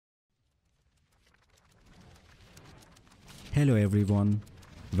Hello everyone,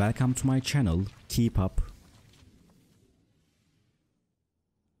 welcome to my channel, keep up.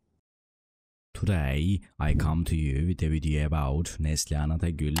 Today I come to you with a video about Neslihan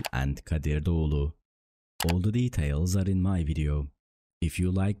Atagül and Kadir Doğulu. All the details are in my video. If you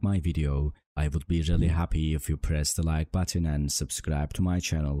like my video, I would be really happy if you press the like button and subscribe to my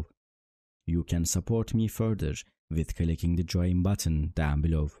channel. You can support me further with clicking the join button down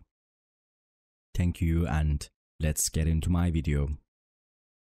below. Thank you and let's get into my video.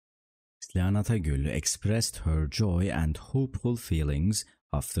 Neslihan Atagül expressed her joy and hopeful feelings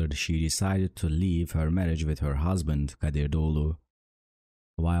after she decided to leave her marriage with her husband Kadir Doğulu.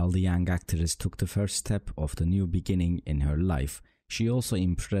 While the young actress took the first step of the new beginning in her life, she also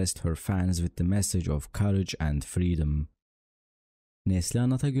impressed her fans with the message of courage and freedom.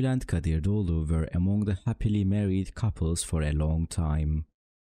 Neslihan Atagül and Kadir Doğulu were among the happily married couples for a long time.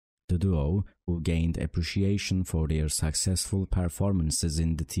 The duo, who gained appreciation for their successful performances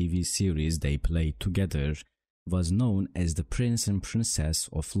in the TV series they played together, was known as the Prince and Princess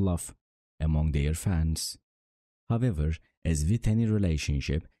of Love among their fans. However, as with any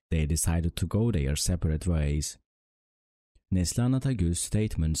relationship, they decided to go their separate ways. Neslihan Atagül's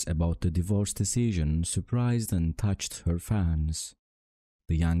statements about the divorce decision surprised and touched her fans.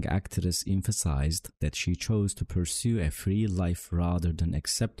 The young actress emphasized that she chose to pursue a free life rather than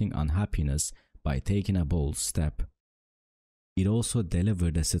accepting unhappiness by taking a bold step. It also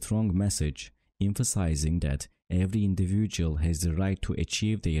delivered a strong message, emphasizing that every individual has the right to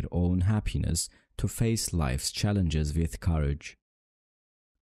achieve their own happiness, to face life's challenges with courage.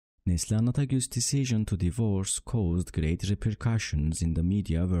 Neslihan Atagül's decision to divorce caused great repercussions in the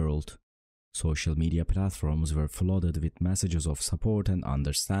media world. Social media platforms were flooded with messages of support and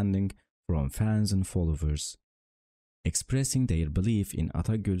understanding from fans and followers. Expressing their belief in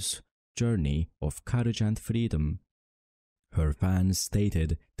Atagül's journey of courage and freedom, her fans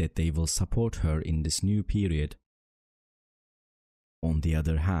stated that they will support her in this new period. On the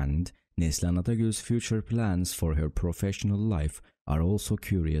other hand, Neslihan Atagül's future plans for her professional life are also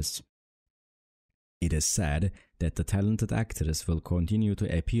curious. It is said that the talented actress will continue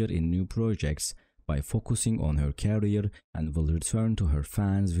to appear in new projects by focusing on her career and will return to her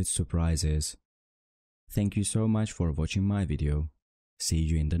fans with surprises. Thank you so much for watching my video. See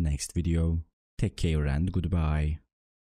you in the next video. Take care and goodbye.